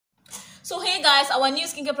So hey guys, our new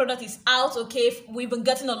skincare product is out. Okay, we've been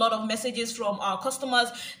getting a lot of messages from our customers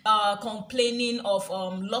complaining of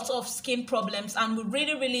lots of skin problems, and we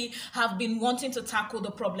really have been wanting to tackle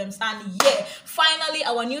the problems. And yeah, finally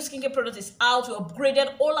our new skincare product is out. We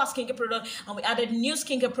upgraded all our skincare products and we added new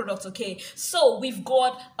skincare products. Okay, so we've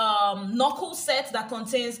got knuckle set that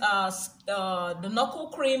contains the knuckle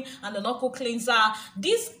cream and the knuckle cleanser.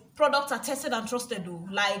 These products are tested and trusted though.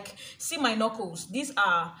 Like, see my knuckles, these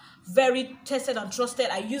are very tested and trusted.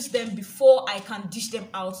 I use them before I can dish them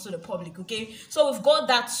out to the public. Okay, so we've got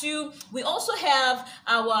that too. We also have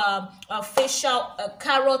our facial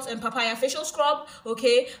carrot and papaya facial scrub.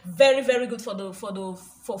 Okay, very good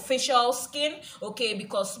for facial skin. Okay,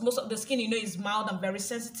 because most of the skin, you know, is mild and very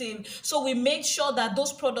sensitive, so we make sure that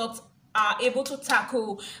those products are able to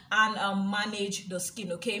tackle and manage the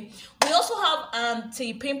skin. Okay, we also have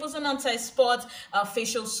anti-pimples and anti-spot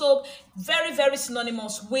facial soap, very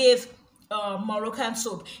synonymous with Moroccan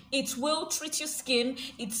soap. It will treat your skin.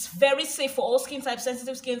 It's very safe for all skin types: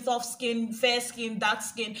 sensitive skin, soft skin, fair skin, dark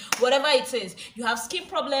skin, whatever it is. You have skin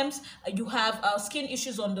problems, you have skin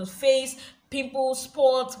issues on the face, pimples,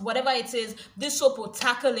 spots, whatever it is, this soap will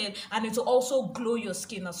tackle it, and it will also glow your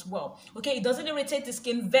skin as well. Okay, it doesn't irritate the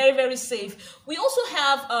skin. Very safe. We also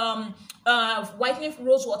have whitening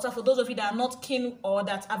rose water for those of you that are not keen or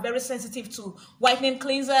that are very sensitive to whitening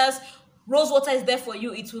cleansers. Rose water is there for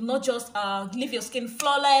you. It will not just leave your skin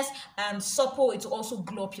flawless and supple, it will also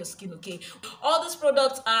glow up your skin. Okay, all these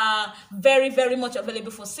products are very much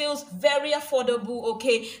available for sales, very affordable.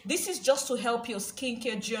 Okay, this is just to help your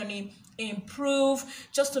skincare journey improve,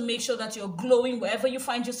 just to make sure that you're glowing wherever you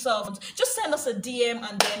find yourself. Just send us a DM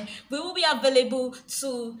and then we will be available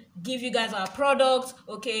to give you guys our product.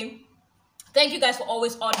 Okay, thank you guys for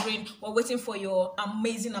always ordering. We're waiting for your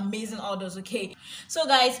amazing orders. Okay, so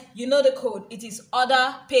guys, you know the code. It is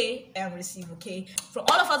order, pay and receive. Okay, from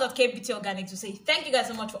all of us at Cape Beauty Organics, we say thank you guys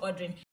so much for ordering.